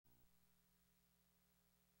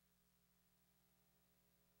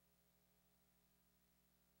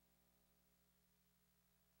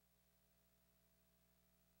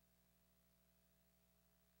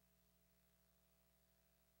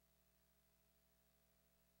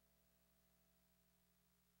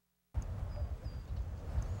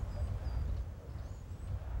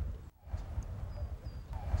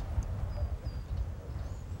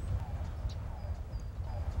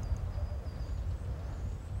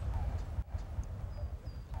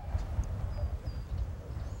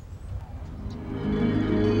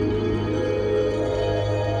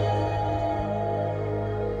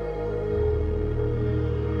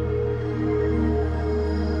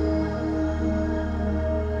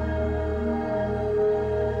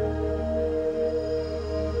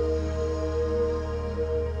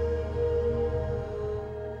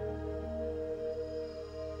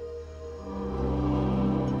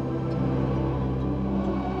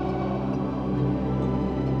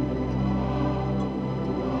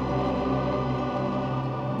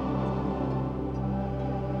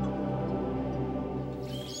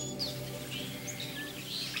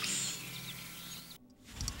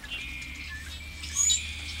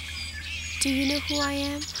Do you know who I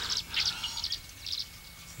am?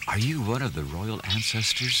 Are you one of the royal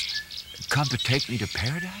ancestors come to take me to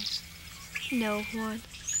paradise? No, Juan.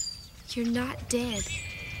 You're not dead.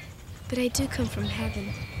 But I do come from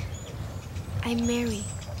heaven. I'm Mary,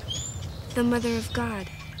 the Mother of God,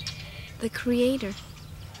 the Creator.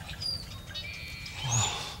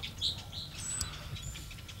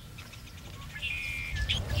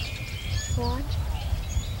 Juan?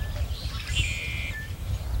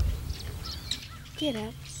 Get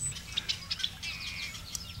up.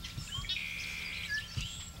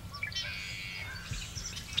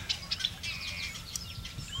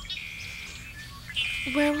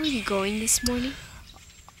 Where were you going this morning?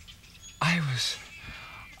 I was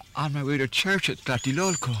on my way to church at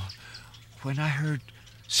Tlatelolco when I heard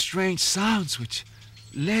strange sounds which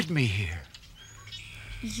led me here.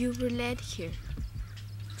 You were led here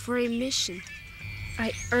for a mission.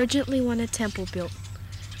 I urgently want a temple built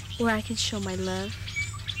where I can show my love,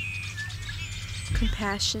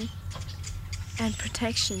 compassion, and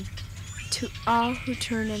protection to all who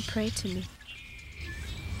turn and pray to me.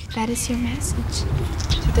 That is your message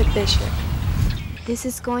to the bishop. This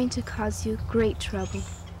is going to cause you great trouble,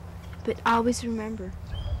 but always remember,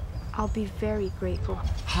 I'll be very grateful.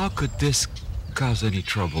 How could this cause any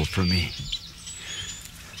trouble for me?